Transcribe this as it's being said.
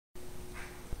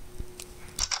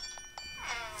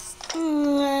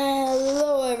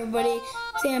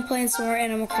Today I'm playing some more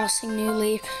Animal Crossing New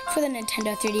Leaf for the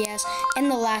Nintendo 3DS. In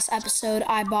the last episode,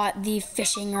 I bought the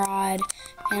fishing rod,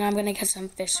 and I'm gonna catch some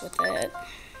fish with it.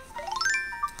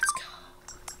 Let's go.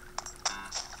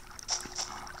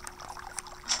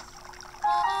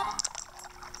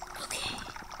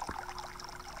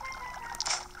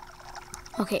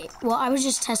 Okay, well, I was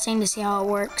just testing to see how it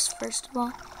works, first of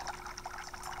all.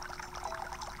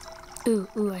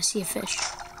 Ooh, I see a fish.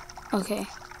 Okay.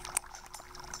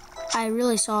 I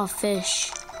really saw a fish.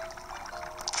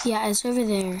 Yeah, it's over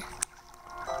there.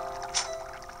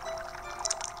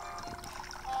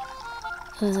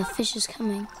 Oh, the fish is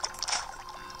coming.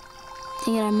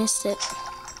 Dang it, I missed it.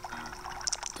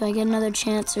 Do I get another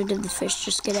chance, or did the fish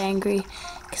just get angry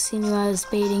because he knew I was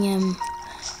baiting him?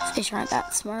 Fish aren't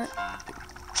that smart.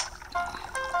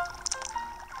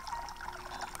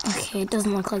 Okay, it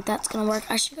doesn't look like that's gonna work.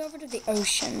 I should go over to the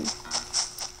ocean.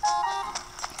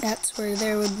 That's where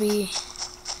there would be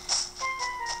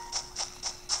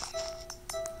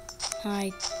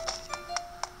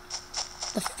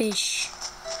the fish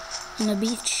on the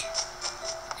beach.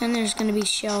 And there's gonna be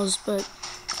shells, but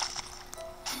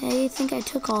I think I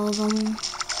took all of them.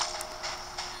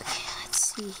 Okay,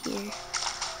 let's see here.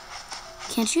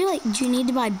 Can't you, do you need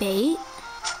to buy bait?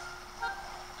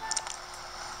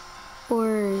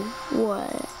 Or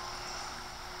what?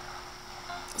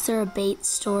 Is there a bait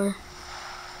store?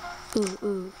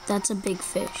 Ooh, that's a big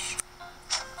fish.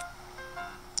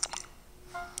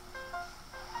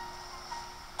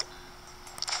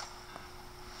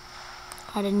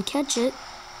 I didn't catch it.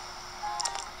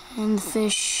 And the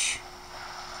fish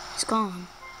is gone.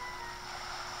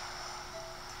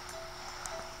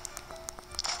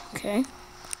 Okay.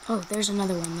 Oh, there's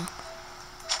another one though.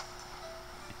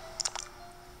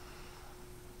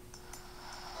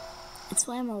 It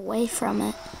swam away from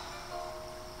it.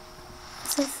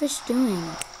 What's that fish doing?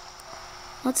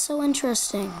 What's so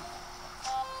interesting?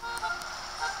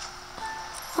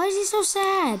 Why is he so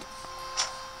sad?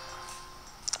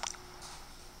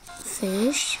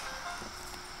 Fish?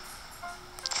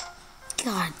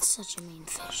 God, such a mean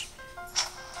fish.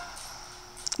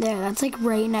 There, that's like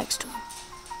right next to him.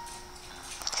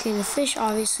 Okay, the fish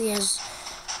obviously has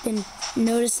been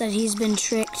noticed that he's been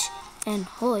tricked, and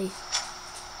holy.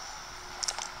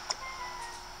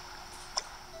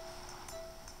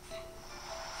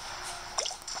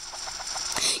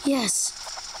 Yes.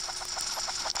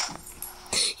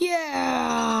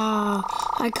 Yeah.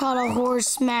 I caught a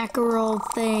horse mackerel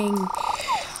thing.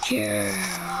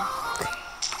 Yeah. Okay.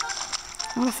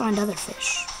 I want to find other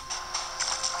fish.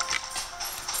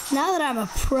 Now that I'm a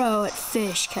pro at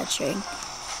fish catching,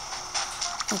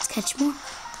 let's catch more.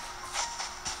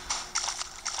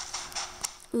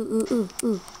 Ooh.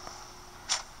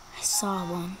 I saw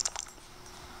one.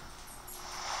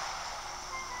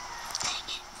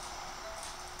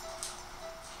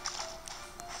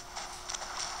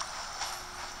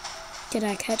 Did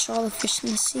I catch all the fish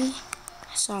in the sea?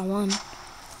 I saw one.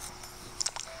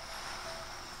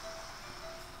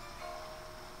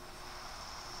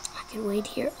 I could wait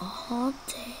here all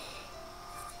day.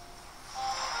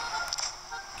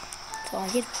 Till I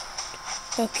get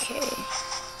bored. Okay.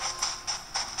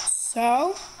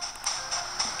 So,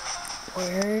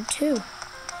 where to?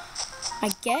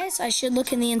 I guess I should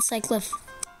look in the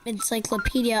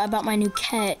encyclopedia about my new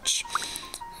catch.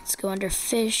 Let's go under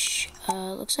fish.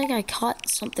 Looks like I caught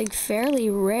something fairly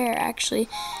rare, actually.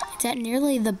 It's at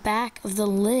nearly the back of the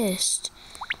list.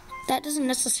 That doesn't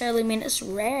necessarily mean it's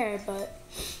rare, but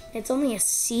it's only a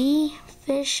sea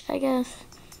fish, I guess.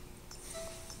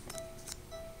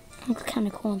 Looks kind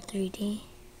of cool in 3D.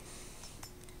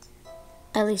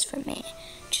 At least for me.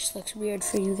 It just looks weird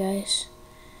for you guys.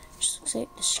 Just looks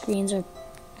like the screens are...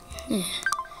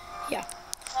 Yeah.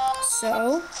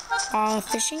 So,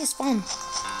 fishing is fun.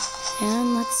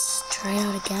 And let's try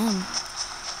out again.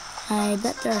 I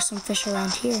bet there are some fish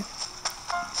around here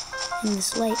in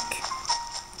this lake.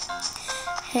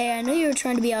 Hey, I know you were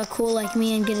trying to be all cool like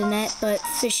me and get a net, but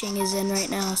fishing is in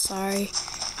right now, sorry.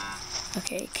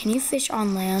 Okay, can you fish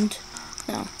on land?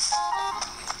 No.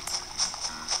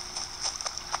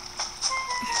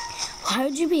 Why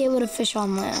would you be able to fish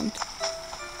on land?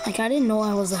 Like, I didn't know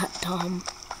I was that dumb.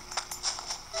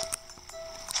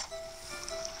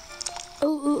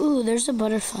 Ooh, there's a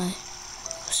butterfly.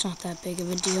 It's not that big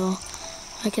of a deal.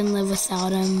 I can live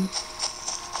without him.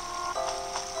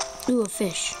 Ooh, a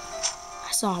fish.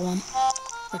 I saw one.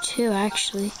 Or two,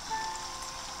 actually.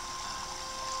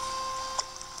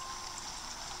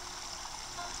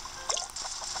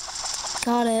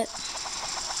 Got it.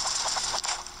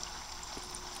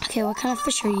 Okay, what kind of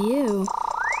fish are you?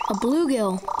 A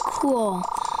bluegill. Cool.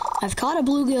 I've caught a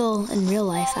bluegill in real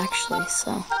life, actually,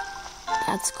 so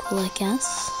that's cool, I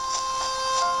guess.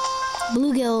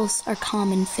 Bluegills are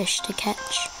common fish to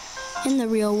catch in the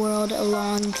real world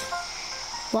along...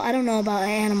 Well, I don't know about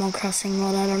Animal Crossing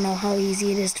world. I don't know how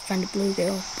easy it is to find a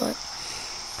bluegill, but...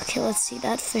 Okay, let's see.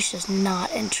 That fish is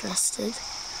not interested.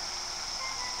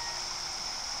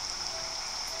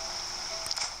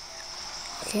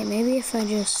 Okay, maybe if I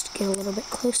just get a little bit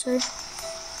closer.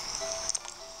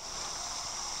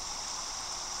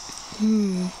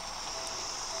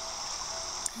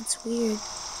 That's weird.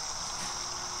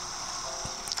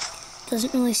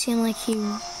 Doesn't really seem like he...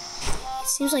 It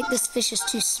seems like this fish is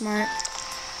too smart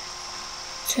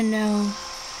to know.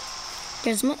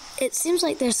 It seems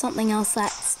like there's something else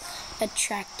that's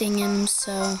attracting him,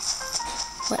 so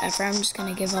whatever, I'm just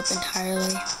gonna give up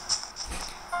entirely.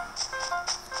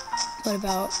 What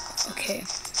about, okay,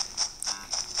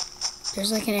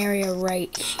 there's like an area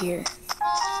right here.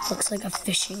 Looks like a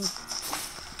fishing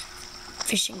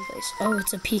place. Oh,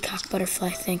 it's a peacock butterfly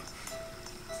thing.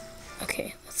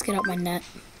 Okay, let's get out my net.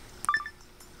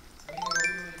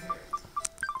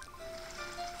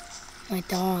 My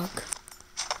dog.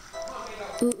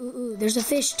 Ooh, there's a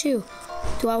fish too.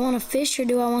 Do I want a fish or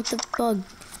do I want the bug?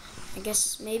 I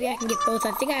guess maybe I can get both.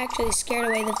 I think I actually scared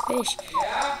away the fish.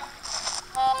 Yeah?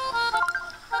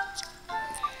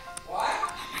 What?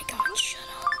 Oh my god, shut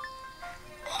up.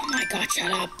 Oh my god,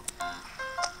 shut up.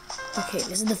 Okay,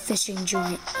 this is the fishing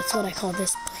joint. That's what I call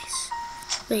this place.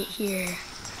 Right here.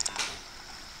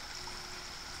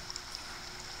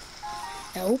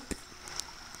 Nope.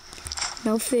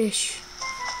 No fish.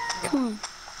 Come on.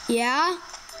 Yeah?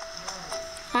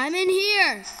 I'm in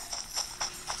here.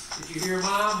 Did you hear,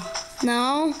 Mom?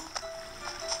 No.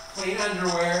 Clean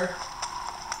underwear,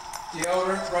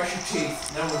 deodorant, brush your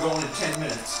teeth. Then we're going in 10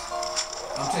 minutes.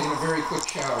 I'm taking a very quick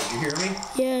shower. Did you hear me?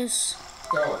 Yes.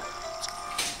 Go.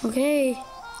 Okay.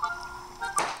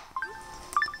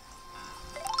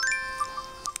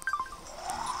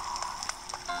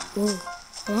 Whoa.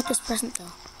 I want this present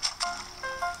though.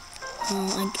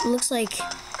 It looks like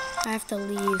I have to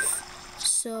leave.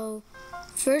 So,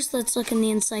 first let's look in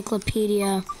the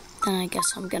encyclopedia. Then I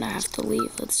guess I'm gonna have to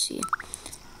leave. Let's see.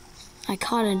 I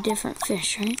caught a different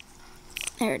fish, right?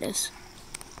 There it is.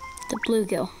 The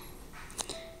bluegill.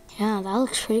 Yeah, that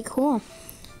looks pretty cool.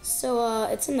 So,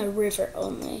 it's in the river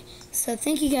only. So,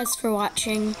 thank you guys for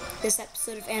watching this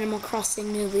episode of Animal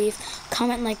Crossing New Leaf.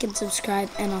 Comment, like, and subscribe,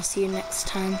 and I'll see you next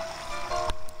time.